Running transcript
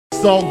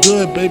It's all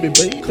good, baby.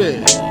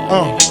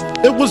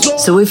 It was all.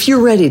 So if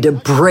you're ready to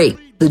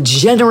break the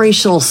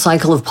generational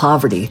cycle of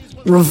poverty,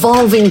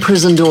 revolving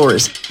prison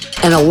doors,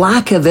 and a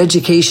lack of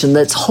education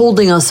that's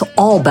holding us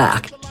all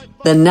back,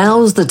 then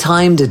now's the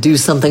time to do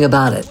something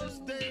about it.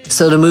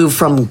 So to move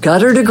from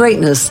gutter to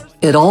greatness,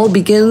 it all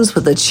begins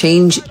with a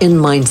change in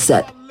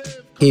mindset.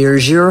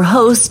 Here's your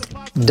host,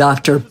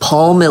 Dr.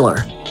 Paul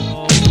Miller.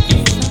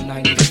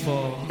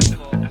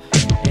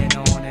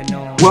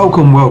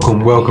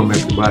 Welcome,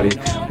 everybody.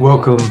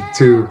 Welcome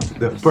to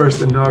the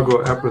first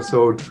inaugural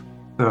episode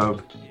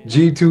of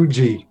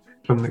G2G,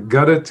 From the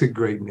Gutter to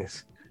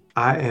Greatness.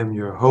 I am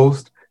your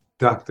host,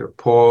 Dr.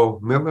 Paul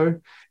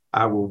Miller.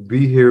 I will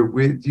be here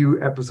with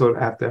you episode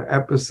after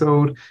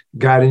episode,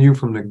 guiding you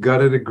from the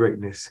gutter to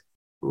greatness.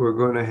 We're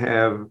going to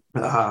have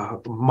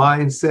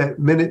mindset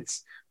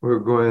minutes. We're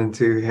going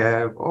to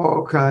have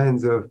all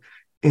kinds of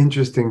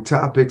interesting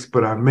topics,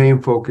 but our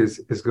main focus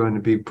is going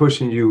to be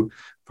pushing you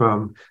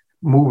from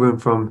moving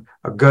from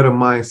a gutter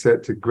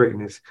mindset to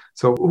greatness.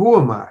 So who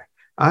am I?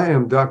 I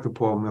am Dr.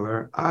 Paul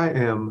Miller. I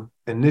am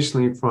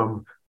initially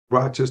from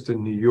Rochester,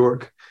 New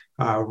York.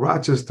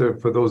 Rochester,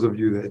 for those of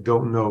you that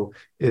don't know,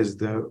 is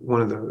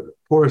one of the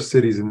poorest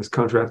cities in this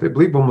country. I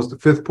believe almost the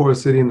fifth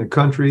poorest city in the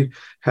country,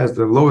 has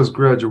the lowest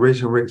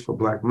graduation rates for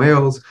Black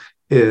males,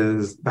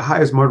 is the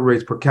highest murder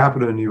rates per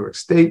capita in New York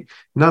State.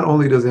 Not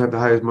only does it have the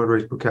highest murder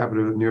rates per capita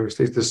in New York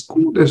State, the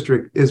school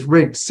district is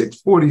ranked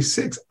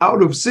 646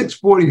 out of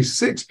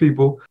 646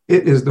 people.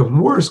 It is the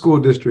worst school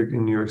district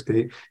in New York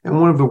State and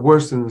one of the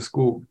worst in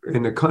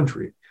the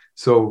country.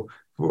 So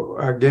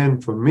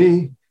for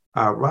me,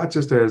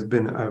 Rochester has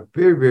been a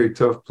very, very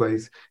tough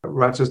place.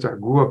 Rochester, I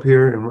grew up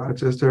here in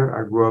Rochester.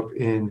 I grew up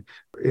in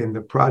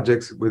the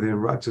projects within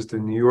Rochester,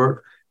 New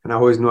York. And I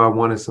always knew I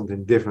wanted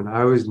something different.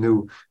 I always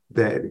knew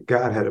that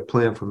God had a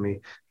plan for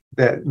me,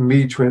 that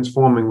me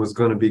transforming was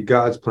going to be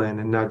God's plan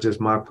and not just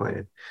my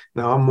plan.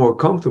 Now, I'm more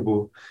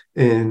comfortable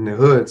in the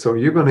hood. So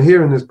you're going to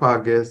hear in this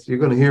podcast, you're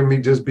going to hear me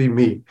just be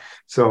me.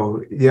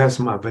 So yes,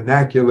 my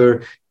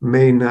vernacular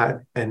may not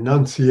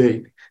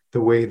enunciate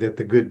the way that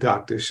the good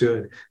doctor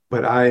should,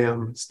 but I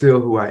am still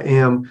who I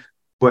am.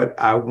 But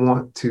I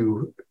want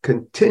to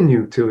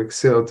continue to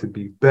excel, to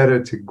be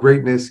better, to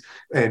greatness.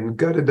 And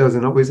gutter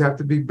doesn't always have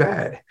to be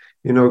bad,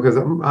 because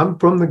I'm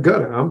from the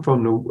gutter. I'm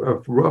from the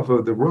rough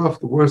of the rough,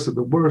 the worst of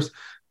the worst.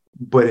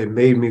 But it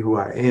made me who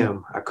I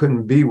am. I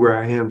couldn't be where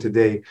I am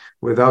today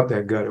without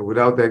that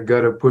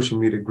gutter pushing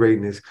me to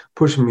greatness,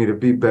 pushing me to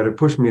be better,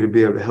 pushing me to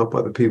be able to help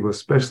other people,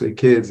 especially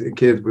kids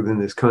within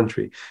this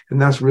country. And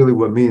that's really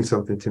what means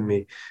something to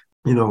me.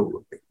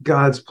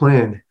 God's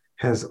plan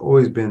has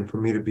always been for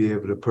me to be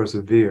able to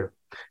persevere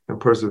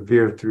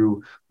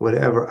through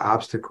whatever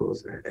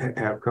obstacles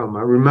have come.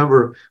 I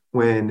remember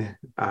when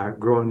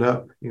growing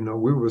up,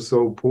 we were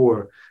so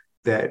poor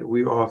that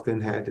we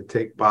often had to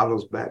take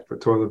bottles back for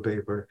toilet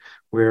paper,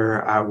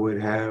 where I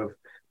would have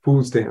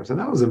food stamps, and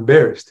I was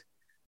embarrassed.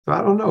 So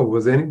I don't know,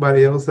 was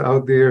anybody else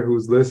out there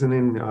who's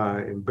listening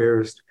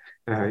embarrassed?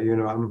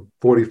 I'm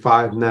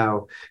 45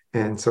 now.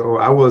 And so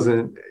I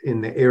wasn't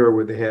in the era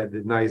where they had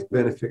the nice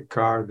benefit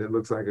card that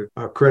looks like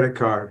a credit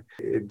card.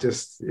 It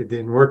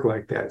didn't work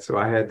like that. So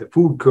I had the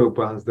food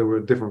coupons that were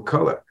a different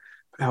color.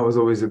 I was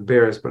always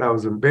embarrassed, but I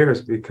was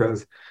embarrassed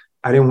because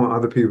I didn't want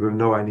other people to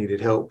know I needed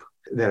help,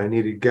 that I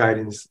needed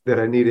guidance, that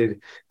I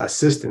needed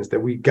assistance, that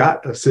we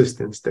got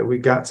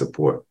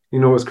support.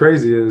 What's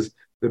crazy is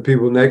the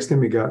people next to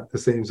me got the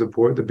same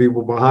support. The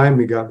people behind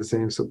me got the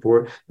same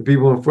support. The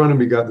people in front of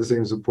me got the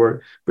same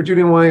support. But you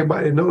didn't want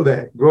anybody to know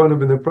that. Growing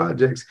up in the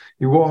projects,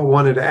 you all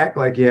wanted to act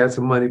like you had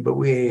some money, but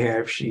we ain't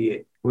have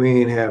shit. We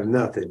ain't have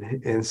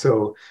nothing. And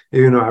so, I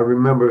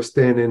remember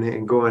standing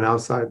and going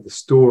outside the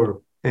store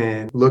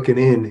and looking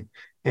in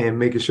and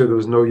making sure there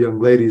was no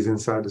young ladies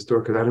inside the store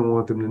because I didn't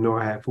want them to know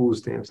I had food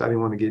stamps. I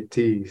didn't want to get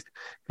teased.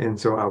 And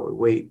so I would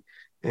wait.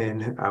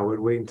 And I would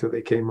wait until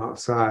they came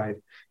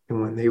outside.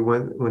 And when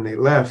they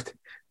left,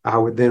 I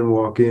would then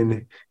walk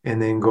in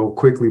and then go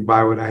quickly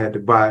buy what I had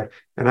to buy.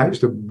 And I used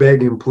to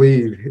beg and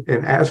plead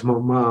and ask my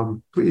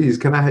mom, please,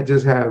 can I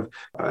just have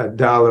 $1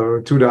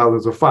 or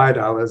 $2 or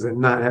 $5 and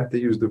not have to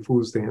use the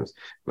food stamps?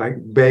 Like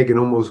beg and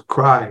almost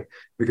cry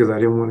because I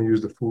didn't want to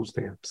use the food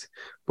stamps.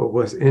 But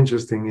what's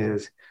interesting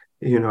is,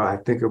 I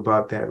think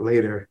about that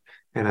later,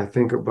 and I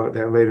think about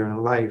that later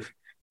in life.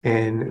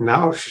 And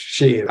now,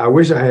 I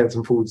wish I had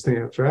some food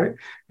stamps, right?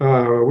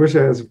 I wish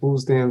I had some food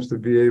stamps to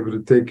be able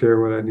to take care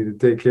of what I need to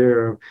take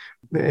care of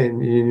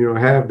and,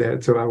 have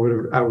that. So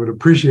I would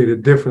appreciate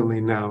it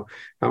differently now.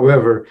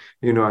 However,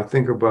 I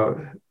think about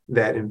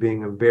that and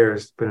being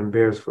embarrassed, but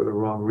embarrassed for the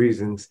wrong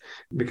reasons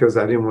because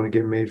I didn't want to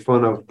get made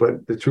fun of.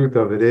 But the truth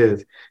of it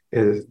is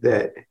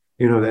that,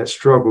 that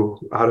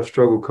struggle, out of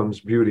struggle comes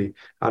beauty,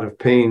 out of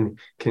pain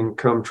can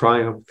come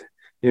triumph.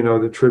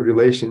 The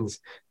tribulations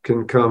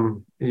can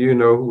come,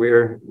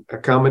 where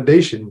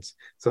accommodations.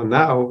 So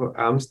now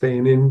I'm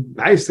staying in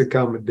nice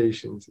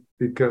accommodations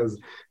because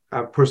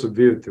I've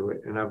persevered through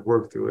it and I've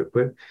worked through it.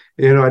 But,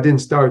 I didn't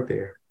start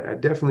there. I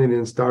definitely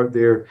didn't start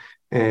there.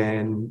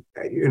 And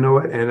you know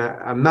what? And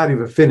I'm not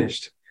even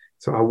finished.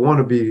 So I want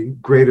to be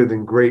greater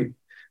than great.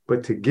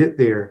 But to get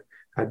there,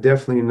 I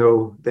definitely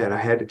know that I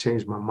had to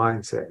change my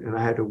mindset, and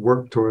I had to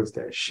work towards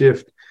that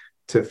shift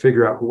to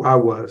figure out who I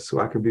was so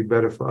I could be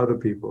better for other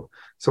people.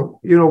 So,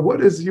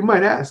 you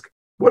might ask,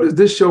 what is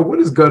this show? What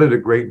is Gutter to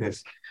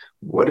Greatness?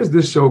 What is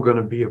this show going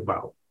to be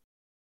about?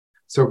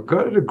 So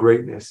Gutter to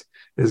Greatness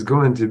is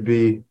going to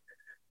be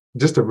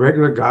just a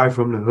regular guy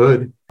from the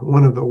hood,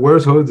 one of the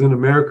worst hoods in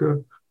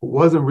America, who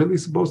wasn't really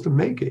supposed to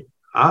make it.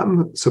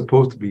 I'm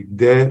supposed to be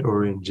dead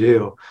or in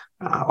jail.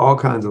 All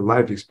kinds of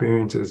life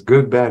experiences,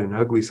 good, bad, and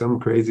ugly, some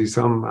crazy,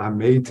 some I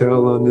may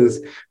tell on this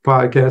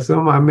podcast,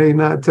 some I may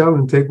not tell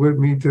and take with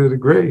me to the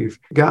grave.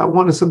 God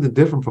wanted something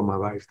different for my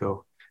life,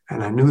 though.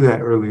 And I knew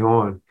that early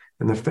on.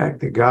 And the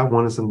fact that God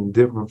wanted something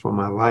different for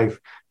my life,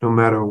 no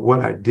matter what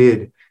I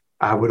did,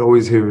 I would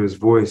always hear his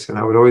voice, and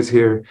I would always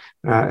hear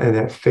and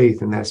that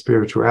faith and that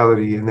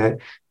spirituality and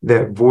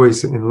that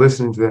voice, and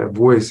listening to that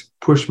voice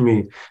push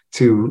me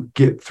to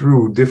get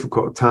through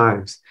difficult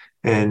times.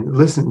 And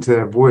listening to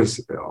that voice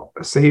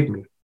saved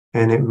me,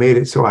 and it made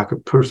it so I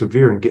could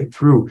persevere and get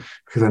through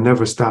because I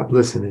never stopped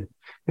listening.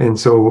 And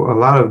so a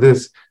lot of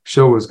this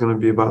show is going to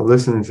be about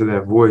listening to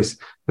that voice.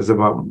 It's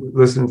about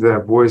listening to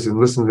that voice and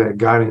listening to that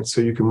guidance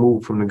so you can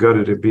move from the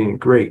gutter to being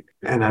great.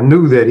 And I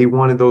knew that he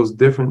wanted those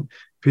different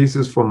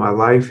pieces for my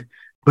life,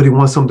 but he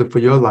wants something for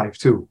your life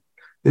too.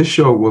 This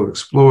show will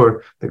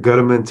explore the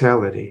gutter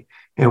mentality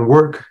and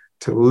work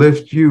to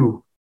lift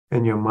you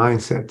and your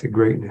mindset to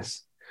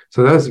greatness.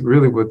 So that's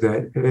really what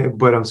that,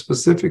 but I'm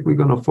specifically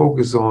going to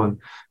focus on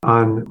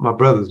my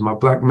brothers, my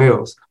black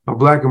males, my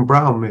black and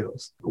brown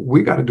males.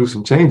 We got to do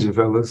some changing,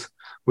 fellas.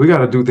 We got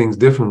to do things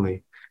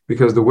differently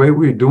because the way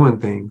we're doing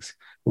things,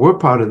 we're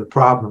part of the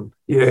problem.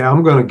 Yeah,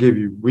 I'm going to give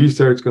you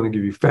research, going to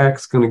give you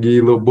facts, going to give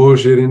you a little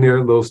bullshit in there,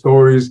 little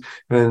stories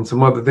and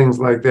some other things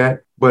like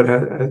that. But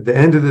at the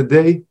end of the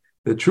day,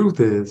 the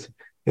truth is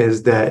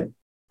that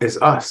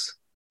it's us.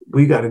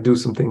 We got to do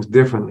some things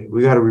differently.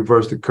 We got to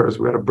reverse the curse.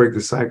 We got to break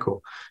the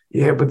cycle.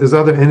 Yeah, but there's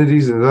other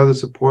entities and other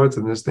supports,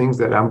 and there's things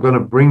that I'm going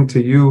to bring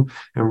to you,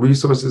 and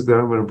resources that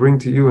I'm going to bring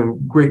to you,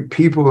 and great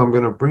people I'm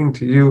going to bring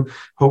to you.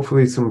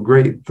 Hopefully some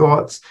great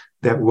thoughts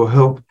that will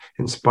help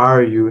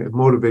inspire you and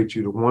motivate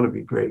you to want to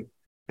be great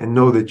and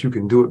know that you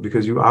can do it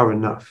because you are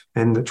enough.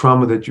 And the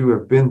trauma that you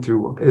have been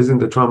through isn't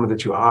the trauma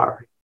that you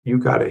are. You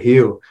got to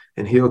heal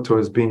and heal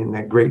towards being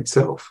that great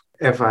self.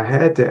 If I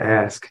had to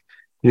ask,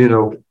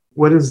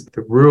 what is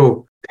the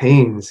real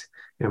pains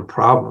and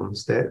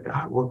problems that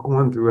we're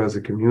going through as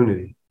a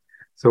community?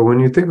 So when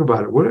you think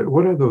about it, what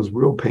are those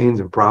real pains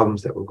and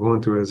problems that we're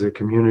going through as a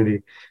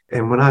community?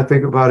 And when I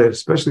think about it,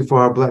 especially for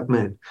our black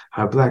men,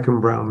 our black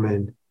and brown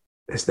men,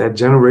 it's that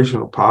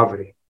generational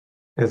poverty.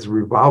 It's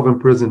revolving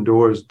prison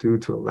doors due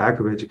to a lack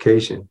of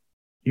education.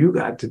 You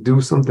got to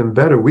do something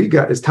better.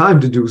 It's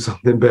time to do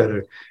something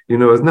better.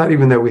 It's not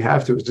even that we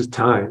have to, it's just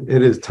time.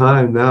 It is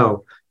time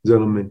now,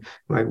 gentlemen.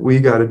 Like,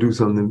 we got to do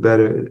something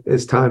better.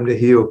 It's time to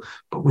heal,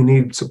 but we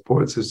need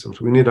support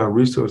systems. We need our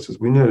resources.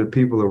 We need the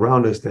people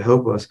around us to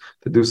help us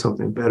to do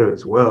something better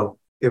as well.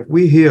 If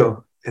we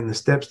heal and the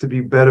steps to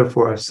be better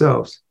for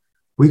ourselves,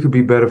 we could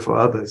be better for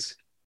others.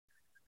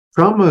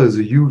 Trauma is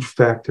a huge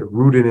factor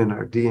rooted in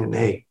our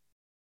DNA.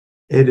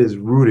 It is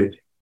rooted.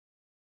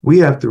 We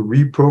have to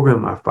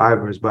reprogram our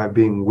fibers by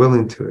being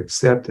willing to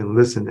accept and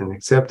listen and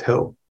accept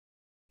help.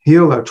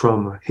 Heal our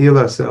trauma, heal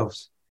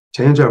ourselves,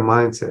 change our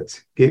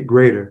mindsets, get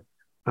greater,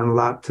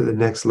 unlock to the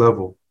next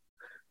level.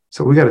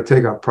 So we got to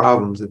take our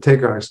problems and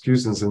take our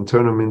excuses and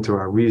turn them into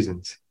our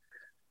reasons.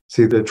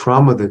 See, the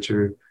trauma that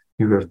you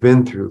have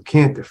been through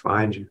can't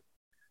define you.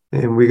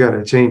 And we got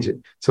to change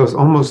it. So it's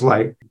almost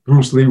like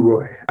Bruce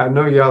Leroy. I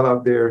know y'all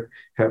out there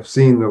have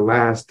seen The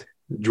Last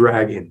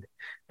Dragon.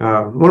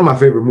 One of my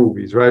favorite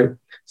movies, right?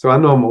 So I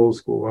know I'm old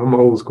school. I'm an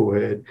old school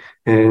head.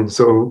 And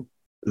so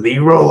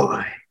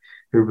Leroy,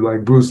 it would be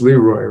like Bruce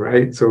Leroy,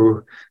 right?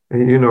 So,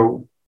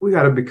 we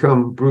got to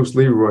become Bruce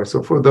Leroy.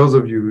 So for those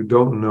of you who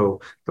don't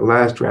know, The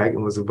Last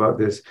Dragon was about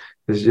this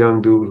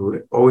young dude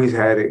who always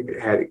had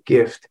a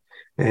gift.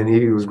 And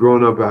he was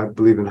growing up, I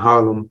believe, in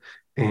Harlem,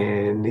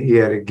 and he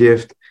had a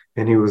gift.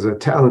 And he was a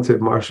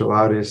talented martial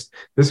artist.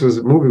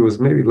 Movie was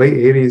maybe late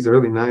 80s,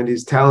 early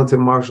 90s, talented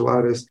martial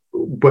artist.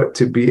 But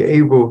to be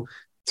able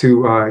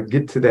to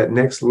get to that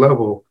next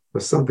level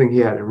was something he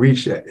hadn't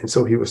reached yet. And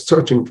so he was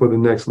searching for the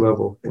next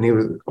level, and he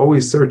was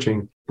always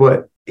searching.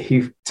 But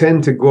he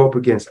tended to go up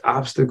against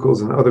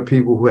obstacles and other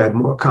people who had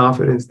more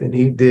confidence than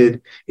he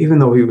did, even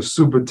though he was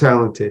super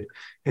talented.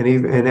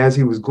 And as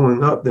he was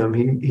going up them,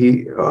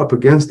 he up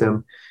against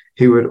them,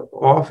 he would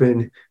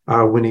often,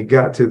 when he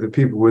got to the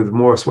people with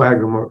more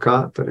swagger, more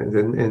confidence,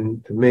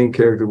 and the main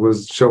character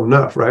was Show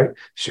Enough, right?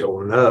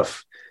 Show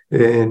Enough.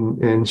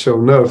 And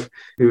Show Enough,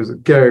 he was a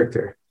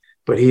character,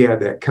 but he had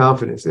that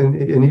confidence,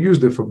 and he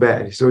used it for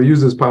bad. So he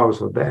used his powers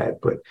for bad,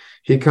 but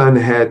he kind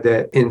of had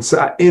that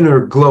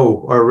inner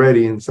glow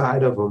already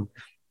inside of him.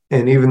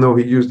 And even though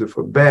he used it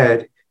for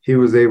bad, he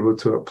was able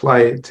to apply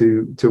it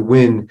to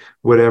win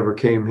whatever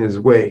came his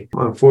way.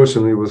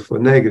 Unfortunately, it was for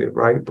negative,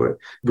 right? But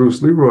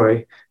Bruce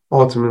Leroy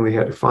ultimately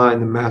had to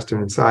find the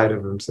master inside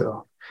of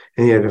himself.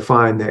 And he had to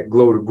find that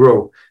glow to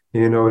grow,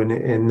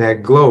 and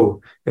that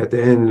glow at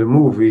the end of the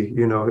movie,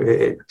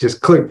 it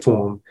just clicked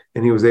for him.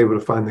 And he was able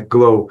to find the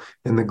glow,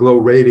 and the glow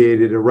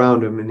radiated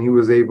around him. And he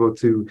was able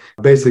to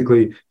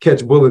basically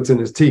catch bullets in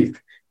his teeth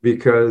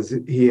because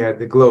he had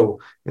the glow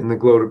and the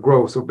glow to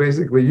grow. So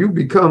basically you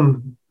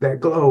become that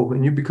glow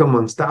and you become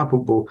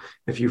unstoppable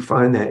if you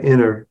find that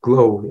inner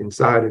glow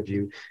inside of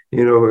you.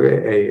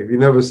 Hey, if you've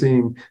never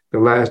seen The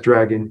Last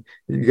Dragon,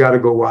 you got to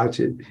go watch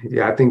it.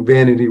 Yeah, I think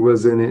Vanity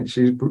was in it.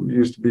 She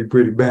used to be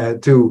pretty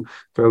bad too,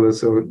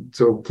 fellas.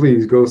 So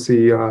please go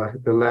see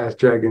The Last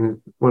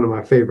Dragon, one of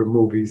my favorite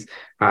movies.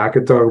 I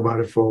could talk about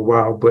it for a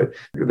while, but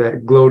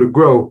that glow to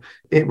grow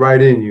it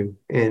right in you.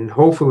 And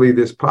hopefully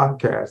this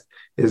podcast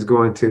is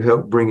going to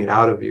help bring it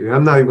out of you.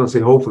 I'm not even going to say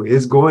hopefully,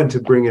 it's going to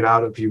bring it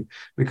out of you,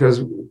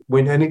 because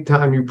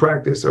anytime you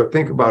practice or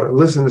think about it,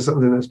 listen to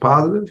something that's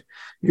positive,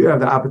 you have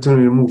the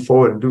opportunity to move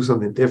forward and do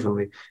something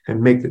differently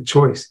and make the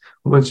choice.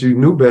 Once you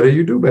knew better,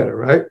 you do better,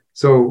 right?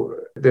 So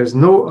there's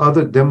no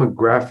other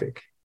demographic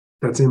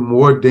that's in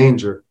more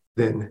danger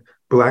than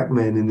Black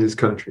men in this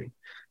country.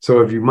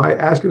 So if you might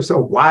ask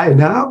yourself, why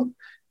now?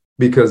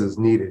 Because it's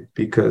needed,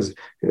 because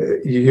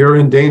you're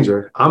in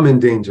danger. I'm in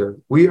danger.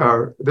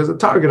 There's a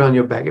target on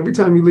your back every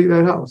time you leave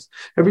that house,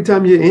 every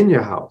time you're in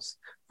your house,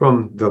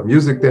 from the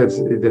music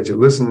that you're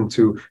listening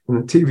to,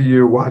 from the TV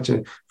you're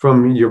watching,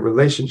 from your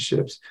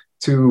relationships,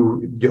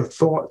 to your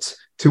thoughts,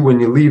 to when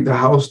you leave the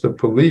house, the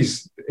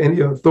police, any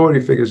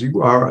authority figures.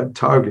 You are a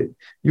target.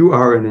 You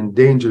are an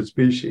endangered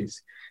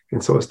species.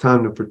 And so it's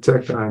time to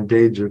protect our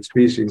endangered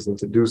species and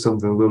to do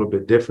something a little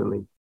bit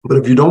differently. But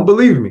if you don't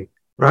believe me,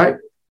 right?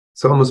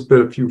 So I'm going to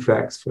spit a few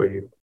facts for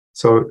you.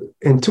 So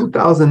in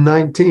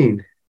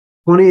 2019,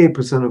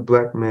 28% of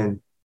Black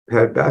men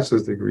had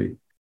bachelor's degree.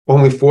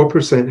 Only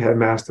 4% had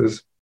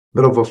masters,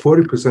 but over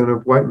 40%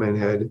 of white men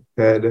had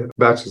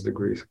bachelor's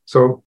degrees.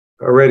 So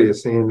already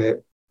it's saying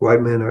that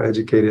white men are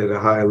educated at a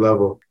higher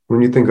level.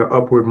 When you think of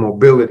upward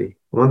mobility,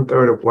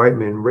 1/3 of white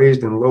men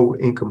raised in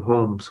low-income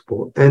homes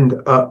will end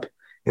up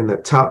in the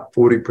top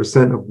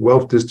 40% of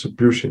wealth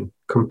distribution,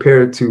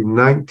 compared to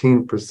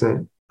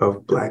 19%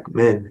 of Black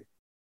men.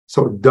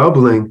 So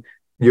doubling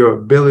your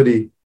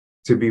ability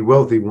to be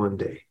wealthy one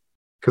day.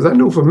 Because I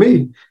knew for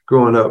me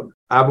growing up,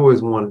 I've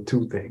always wanted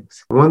two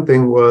things. One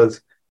thing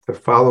was to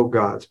follow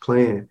God's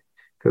plan,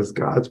 because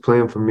God's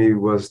plan for me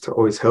was to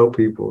always help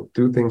people,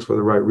 do things for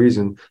the right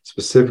reason,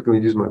 specifically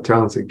use my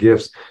talents and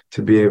gifts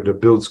to be able to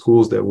build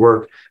schools that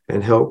work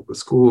and help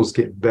schools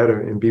get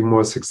better and be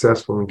more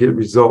successful and get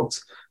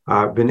results.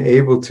 I've been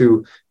able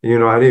to, I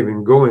didn't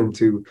even go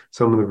into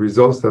some of the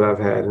results that I've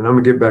had. And I'm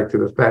going to get back to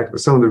the fact, but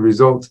some of the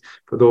results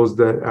for those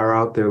that are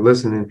out there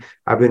listening,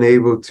 I've been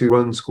able to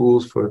run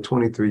schools for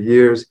 23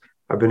 years.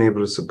 I've been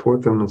able to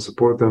support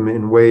them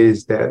in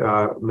ways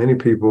that many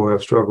people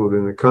have struggled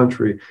in the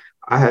country.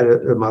 I had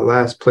my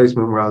last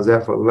placement where I was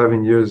at for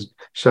 11 years.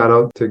 Shout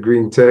out to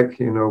Green Tech,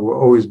 we'll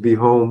always be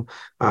home.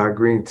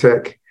 Green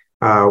Tech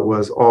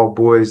was all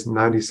boys,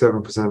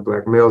 97%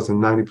 Black males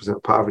and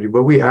 90% poverty,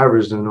 but we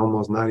averaged an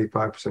almost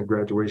 95%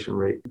 graduation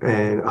rate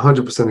and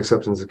 100%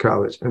 acceptance to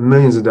college and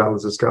millions of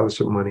dollars of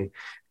scholarship money.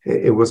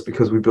 It was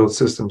because we built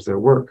systems that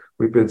work.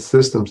 We built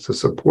systems to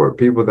support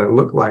people that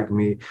look like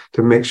me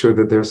to make sure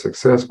that they're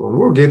successful. And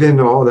we'll get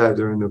into all that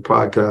during the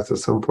podcast at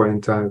some point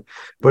in time.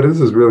 But this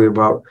is really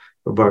about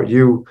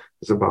you.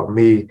 It's about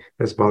me.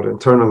 It's about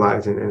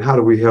internalizing. And how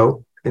do we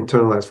help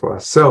internalize for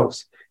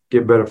ourselves,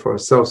 get better for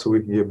ourselves so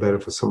we can get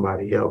better for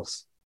somebody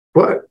else?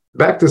 But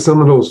back to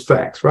some of those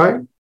facts,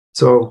 right?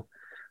 So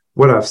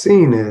what I've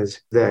seen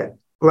is that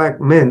Black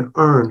men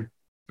earn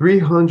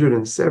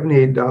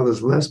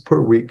 $378 less per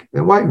week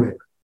than white men.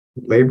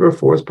 Labor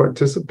force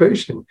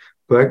participation.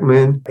 Black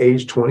men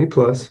age 20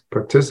 plus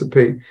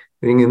participating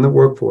in the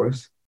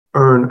workforce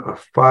earn a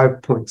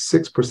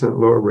 5.6%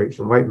 lower rate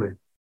than white men.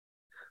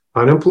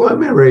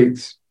 Unemployment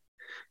rates,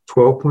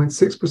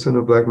 12.6%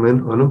 of Black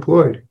men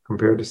unemployed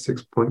compared to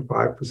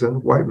 6.5%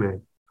 of white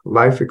men.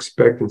 Life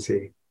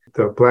expectancy.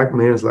 The Black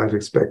man's life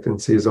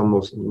expectancy is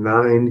almost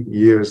 9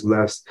 years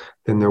less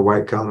than their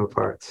white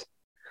counterparts.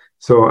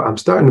 So I'm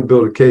starting to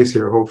build a case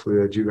here, hopefully,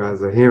 that you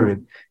guys are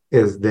hearing,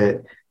 is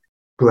that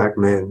Black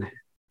men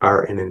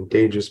are an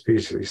endangered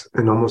species.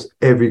 In almost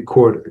every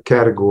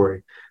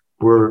category,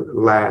 we're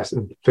last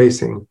and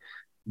facing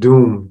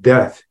doom,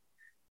 death.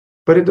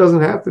 But it doesn't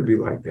have to be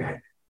like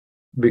that,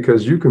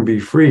 because you can be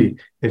free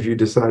if you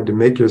decide to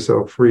make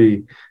yourself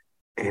free.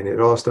 And it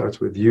all starts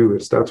with you.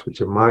 It starts with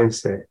your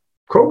mindset.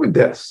 COVID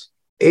deaths.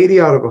 80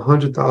 out of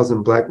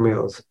 100,000 Black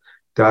males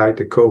died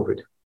to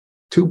COVID.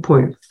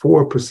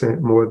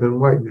 2.4% more than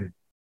white men.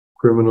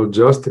 Criminal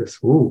justice.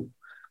 Ooh,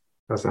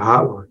 that's a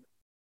hot one.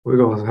 We're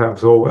going to have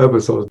whole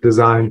episodes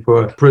designed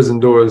for prison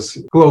doors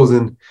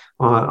closing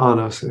on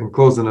us and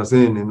closing us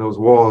in, and those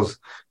walls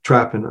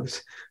trapping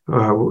us.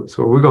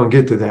 So we're going to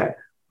get to that.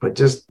 But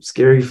just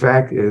scary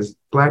fact is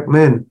Black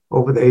men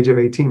over the age of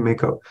 18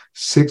 make up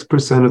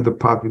 6% of the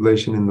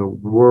population in the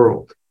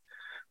world.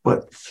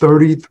 But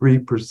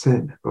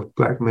 33% of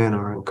Black men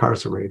are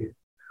incarcerated.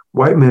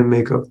 White men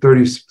make up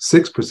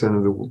 36%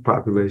 of the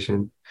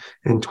population,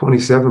 and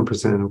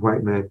 27% of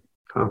white men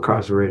are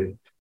incarcerated.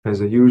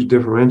 There's a huge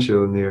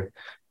differential in there.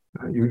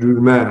 You do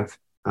the math.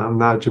 I'm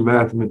not your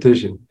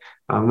mathematician.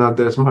 I'm not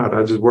that smart.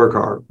 I just work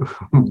hard.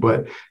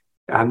 But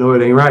I know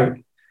it ain't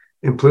right.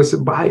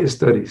 Implicit bias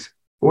studies.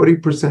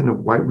 40% of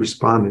white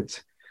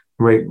respondents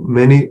rate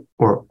many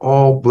or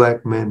all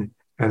Black men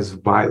as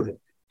violent,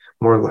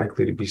 more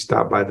likely to be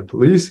stopped by the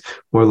police,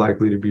 more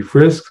likely to be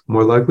frisked,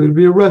 more likely to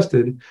be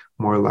arrested,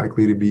 more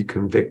likely to be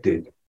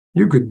convicted.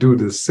 You could do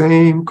the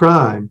same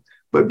crime,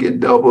 but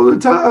get double the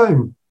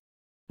time.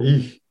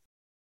 Eesh.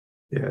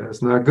 Yeah,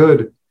 that's not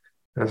good.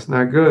 That's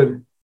not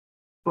good.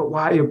 But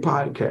why a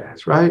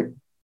podcast, right?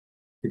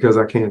 Because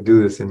I can't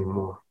do this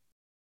anymore.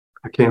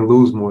 I can't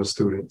lose more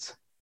students.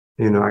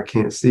 I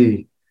can't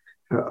see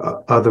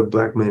other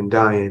Black men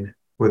dying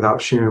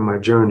without sharing my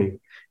journey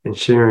and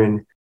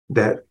sharing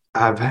that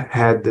I've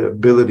had the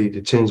ability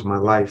to change my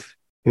life.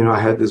 I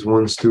had this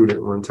one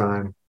student one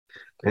time,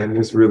 and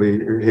this really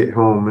hit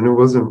home. And it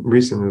wasn't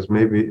recent. It was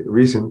maybe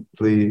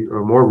recently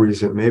or more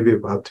recent, maybe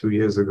about 2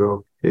 years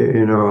ago.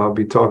 I'll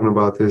be talking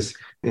about this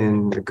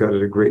in the Gut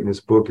of the Greatness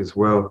book as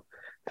well.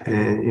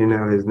 And,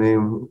 his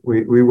name,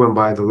 we went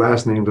by the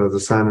last names as a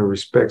sign of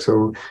respect.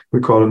 So we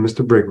called him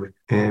Mr. Brigman.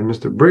 And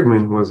Mr.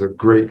 Brigman was a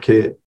great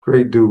kid,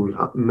 great dude.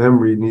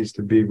 Memory needs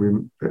to be,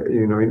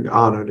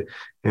 honored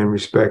and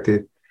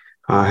respected.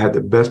 Had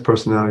the best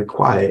personality,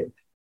 quiet,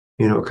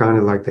 kind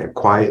of like that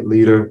quiet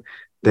leader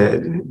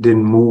that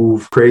didn't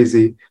move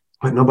crazy,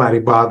 but nobody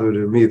bothered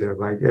him either.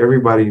 Like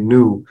everybody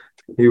knew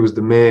he was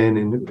the man,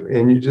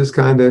 and you just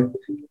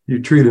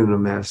you treated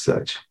him as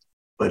such.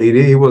 But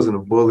he wasn't a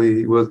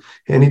bully.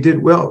 And he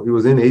did well. He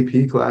was in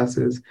AP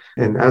classes.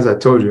 And as I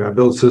told you, I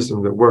built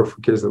systems that work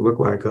for kids that look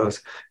like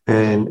us.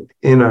 And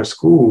in our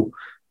school,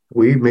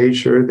 we made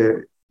sure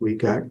that we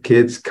got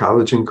kids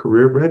college and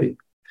career ready.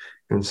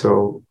 And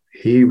so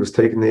he was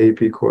taking the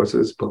AP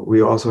courses, but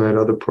we also had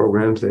other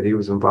programs that he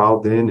was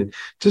involved in and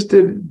just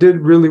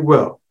did really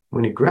well.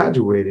 When he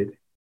graduated,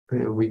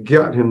 and we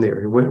got him there.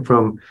 He went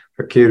from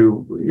a kid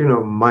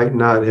who, might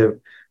not have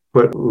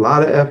put a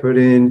lot of effort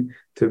in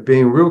to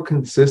being real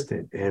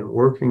consistent and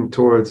working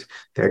towards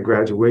that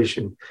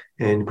graduation,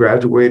 and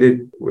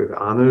graduated with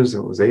honors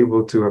and was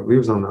able to, I believe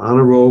was on the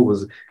honor roll,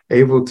 was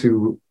able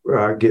to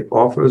get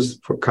offers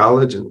for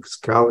college and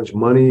college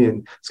money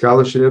and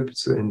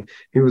scholarships. And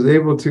he was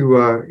able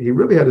to, he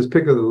really had his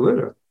pick of the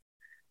litter,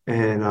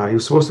 and he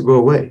was supposed to go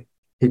away.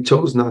 He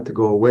chose not to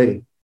go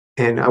away.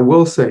 And I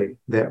will say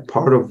that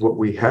part of what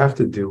we have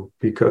to do,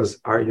 because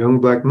our young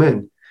Black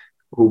men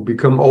who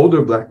become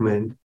older Black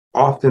men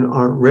often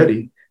aren't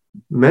ready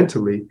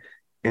mentally.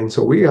 And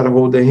so we got to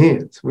hold their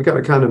hands. We got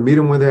to kind of meet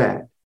them where they're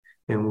at.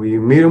 And we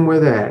meet them where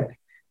they're at,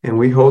 and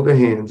we hold their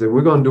hands, and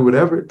we're going to do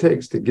whatever it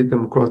takes to get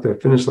them across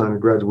that finish line of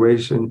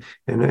graduation.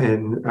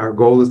 And our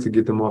goal is to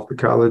get them off to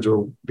college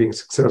or being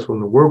successful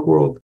in the work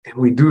world. And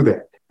we do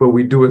that, but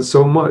we do it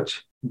so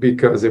much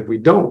because if we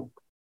don't,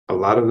 a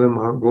lot of them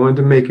aren't going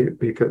to make it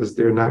because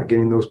they're not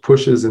getting those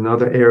pushes in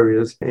other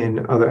areas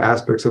and other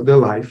aspects of their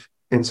life.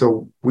 And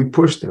so we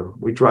push them,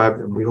 we drive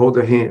them, we hold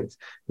their hands.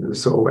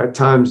 So at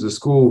times the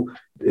school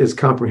is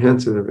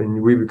comprehensive,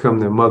 and we become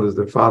their mothers,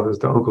 their fathers,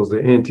 their uncles,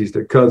 their aunties,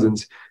 their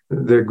cousins,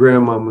 their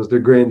grandmamas,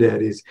 their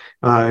granddaddies,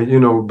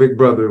 big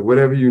brother,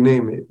 whatever you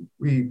name it.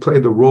 We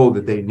play the role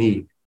that they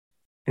need.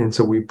 And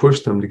so we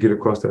push them to get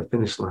across that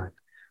finish line.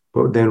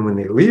 But then when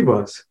they leave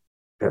us,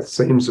 that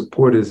same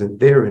support isn't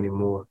there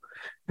anymore.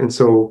 And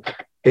so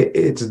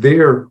it's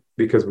there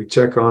because we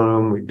check on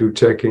them, we do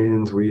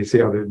check-ins, we see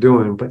how they're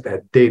doing, but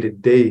that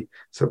day-to-day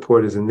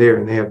support isn't there,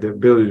 and they have the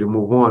ability to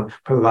move on.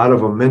 But a lot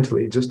of them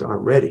mentally just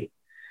aren't ready.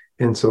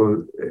 And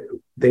so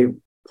they've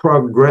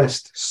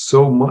progressed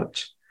so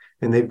much,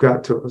 and they've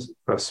got to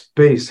a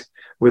space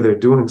where they're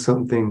doing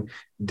something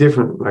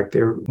different, like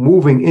they're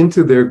moving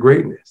into their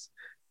greatness,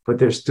 but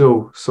there's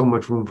still so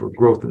much room for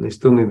growth, and they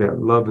still need that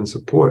love and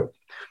support.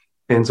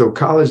 And so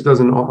college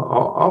doesn't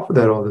offer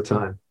that all the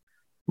time.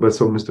 But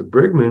so Mr.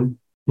 Brigman,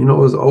 it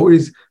was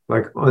always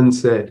like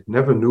unsaid,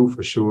 never knew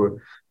for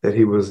sure that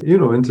he was,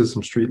 into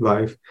some street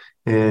life.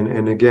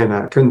 And again,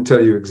 I couldn't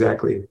tell you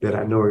exactly that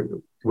I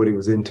know what he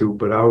was into,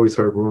 but I always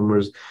heard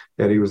rumors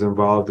that he was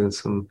involved in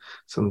some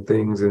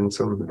things and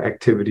some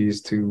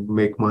activities to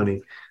make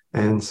money.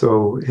 And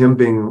so him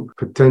being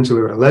potentially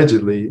or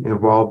allegedly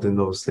involved in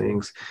those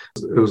things,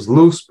 it was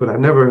loose, but I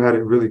never had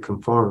it really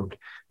confirmed.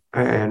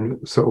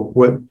 And so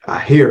what I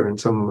hear, and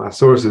some of my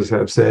sources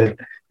have said,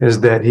 is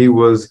that he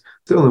was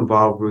still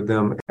involved with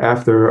them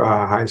after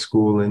high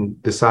school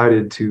and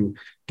decided to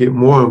get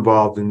more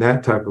involved in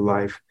that type of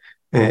life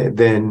and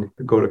then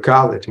go to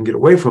college and get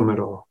away from it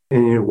all.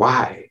 And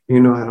why? I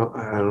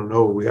don't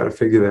know. We got to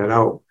figure that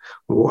out.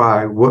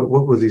 Why? What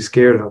was he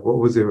scared of? What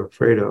was he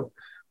afraid of?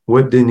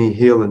 What didn't he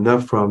heal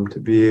enough from to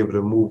be able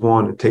to move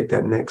on and take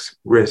that next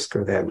risk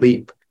or that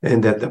leap?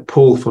 And that the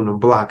pull from the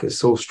block is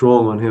so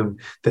strong on him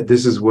that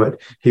this is what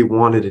he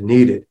wanted and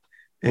needed.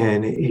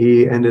 And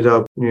he ended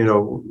up,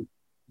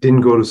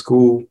 didn't go to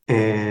school.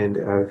 And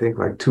I think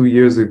like 2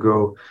 years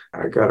ago,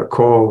 I got a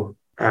call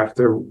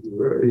after,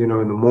 in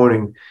the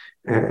morning,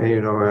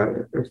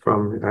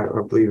 from,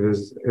 I believe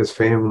his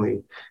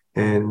family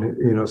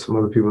and, some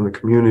other people in the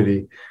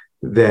community,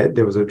 that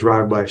there was a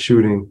drive-by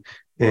shooting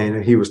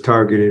and he was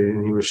targeted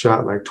and he was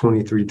shot like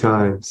 23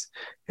 times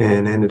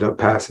and ended up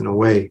passing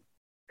away.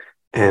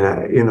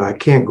 And I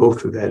can't go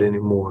through that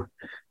anymore.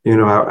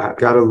 I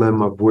got to lend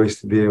my voice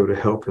to be able to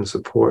help and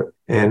support.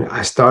 And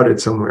I started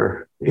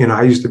somewhere.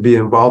 I used to be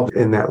involved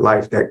in that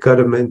life, that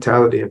gutter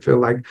mentality, and feel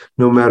like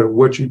no matter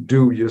what you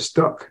do, you're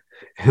stuck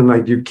and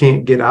like you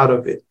can't get out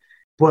of it.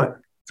 But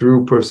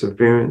through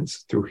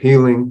perseverance, through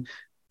healing,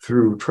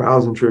 through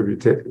trials and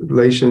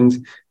tribulations,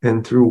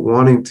 and through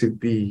wanting to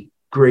be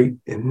great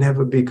and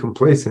never be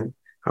complacent,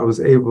 I was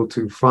able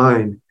to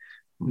find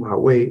my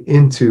way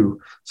into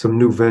some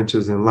new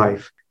ventures in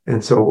life.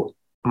 And so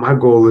my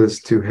goal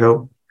is to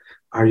help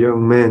our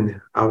young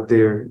men out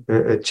there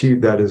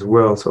achieve that as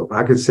well. So if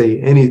I could say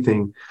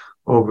anything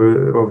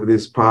over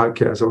this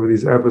podcast, over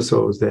these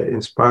episodes that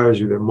inspires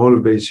you, that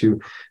motivates you,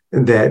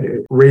 and that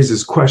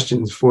raises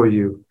questions for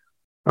you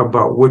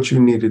about what you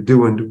need to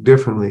do and do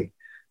differently,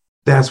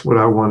 that's what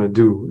I want to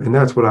do. And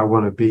that's what I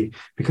want to be,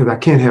 because I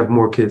can't have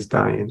more kids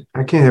dying.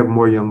 I can't have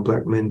more young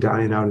Black men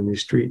dying out in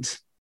these streets.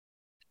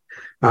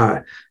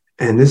 And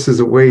this is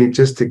a way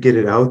just to get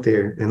it out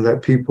there and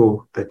let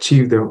people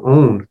achieve their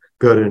own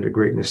gutter into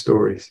greatness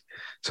stories.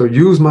 So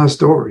use my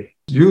story,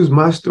 use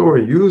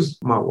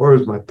my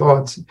words, my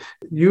thoughts,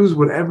 use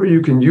whatever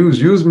you can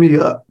use me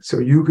up so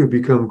you can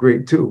become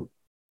great too.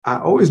 I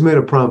always made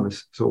a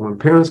promise. So when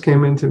parents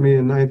came into me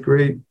in 9th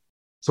grade,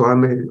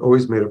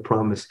 always made a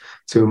promise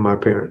to my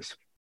parents.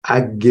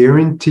 I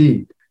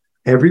guaranteed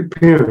every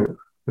parent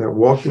that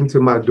walked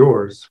into my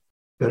doors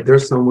that their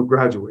son would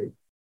graduate.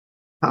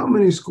 How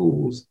many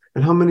schools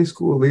and how many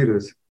school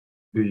leaders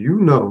do you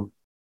know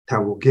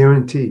that will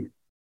guarantee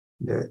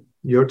that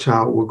your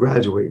child will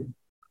graduate?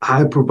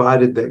 I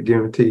provided that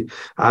guarantee.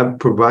 I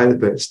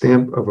provided that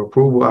stamp of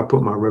approval. I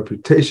put my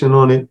reputation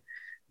on it.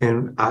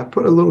 And I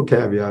put a little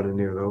caveat in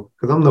there, though,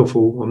 because I'm no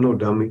fool. I'm no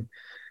dummy.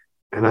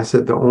 And I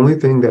said, the only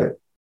thing that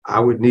I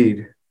would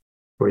need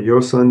for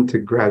your son to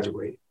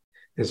graduate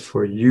is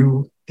for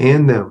you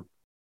and them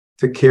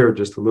to care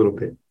just a little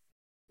bit.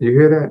 You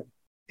hear that?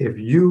 If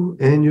you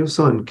and your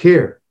son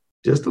care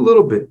just a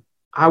little bit,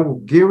 I will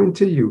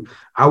guarantee you,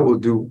 I will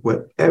do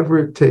whatever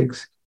it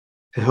takes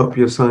to help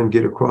your son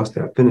get across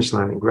that finish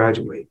line and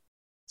graduate.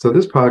 So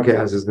this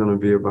podcast is going to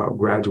be about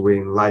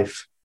graduating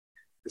life.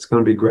 It's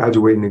going to be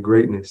graduating to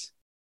greatness.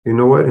 You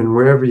know what? And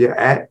wherever you're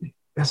at,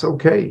 that's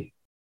okay.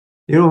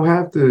 You don't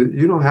have to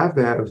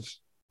have $1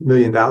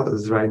 million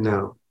right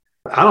now.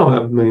 I don't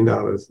have $1 million.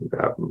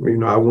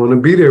 I want to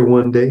be there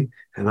one day,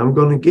 and I'm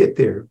going to get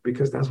there,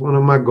 because that's one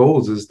of my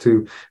goals, is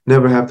to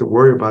never have to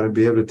worry about it,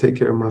 be able to take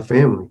care of my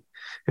family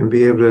and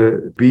be able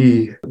to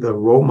be the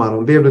role model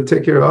and be able to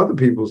take care of other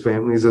people's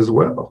families as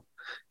well,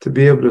 to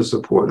be able to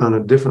support on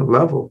a different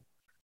level.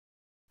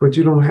 But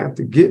you don't have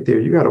to get there.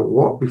 You got to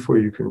walk before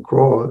you can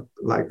crawl.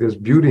 Like, there's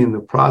beauty in the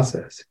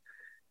process.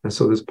 And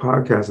so this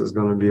podcast is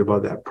going to be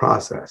about that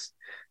process.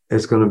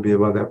 It's going to be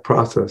about that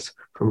process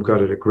from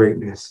gutter to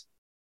greatness.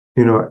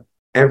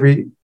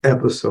 Every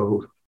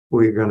episode,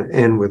 we're going to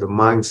end with a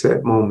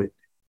mindset moment.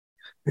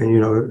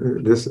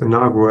 And, this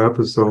inaugural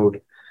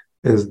episode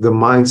is the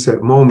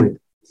mindset moment.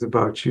 It's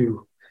about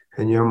you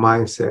and your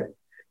mindset.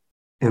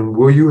 And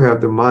will you have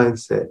the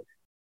mindset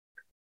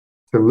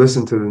to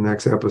listen to the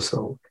next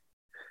episode?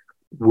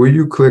 Will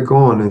you click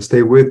on and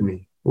stay with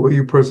me? Will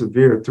you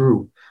persevere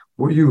through?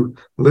 Will you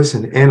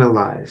listen,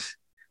 analyze,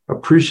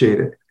 appreciate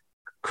it,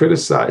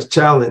 criticize,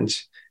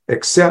 challenge,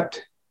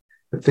 accept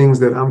the things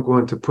that I'm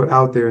going to put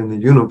out there in the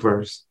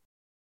universe?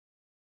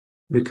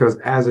 Because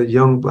as a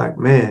young Black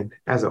man,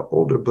 as an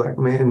older Black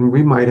man,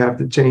 we might have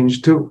to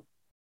change too.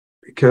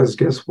 Because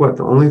guess what?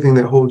 The only thing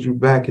that holds you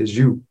back is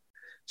you.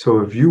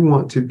 So if you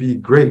want to be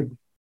great,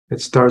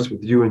 it starts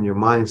with you and your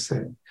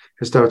mindset.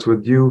 It starts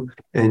with you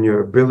and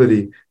your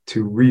ability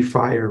to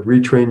refire,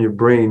 retrain your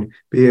brain,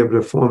 be able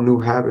to form new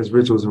habits,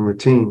 rituals, and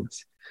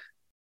routines.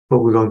 But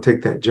we're going to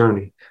take that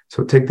journey.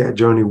 So take that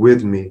journey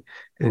with me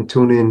and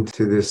tune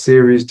into this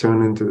series,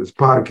 tune into this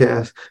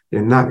podcast.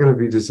 You're not going to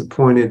be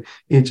disappointed.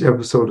 Each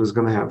episode is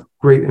going to have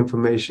great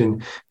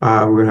information.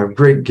 We're going to have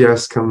great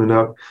guests coming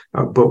up,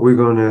 but we're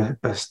going to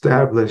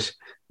establish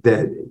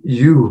that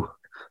you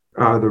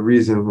are the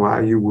reason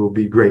why you will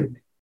be great.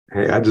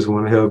 Hey, I just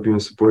want to help you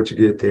and support you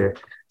get there.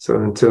 So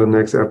until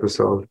next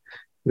episode,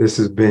 this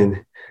has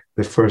been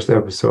the first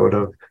episode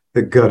of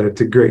The Gutter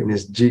to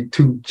Greatness,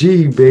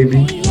 G2G,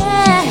 baby.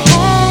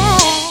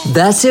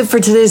 That's it for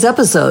today's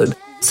episode.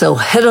 So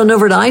head on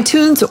over to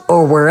iTunes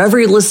or wherever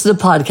you listen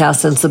to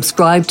podcasts and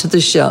subscribe to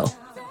the show.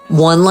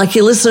 One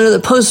lucky listener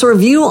that posts a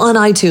review on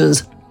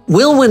iTunes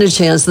will win a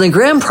chance in the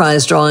grand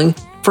prize drawing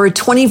for a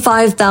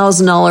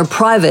 $25,000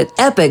 private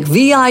epic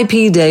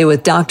VIP day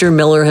with Dr.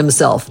 Miller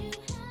himself.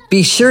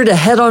 Be sure to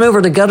head on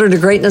over to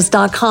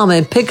guttertogreatness.com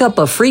and pick up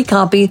a free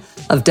copy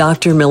of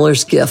Dr.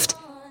 Miller's gift.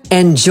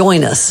 And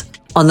join us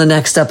on the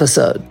next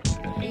episode.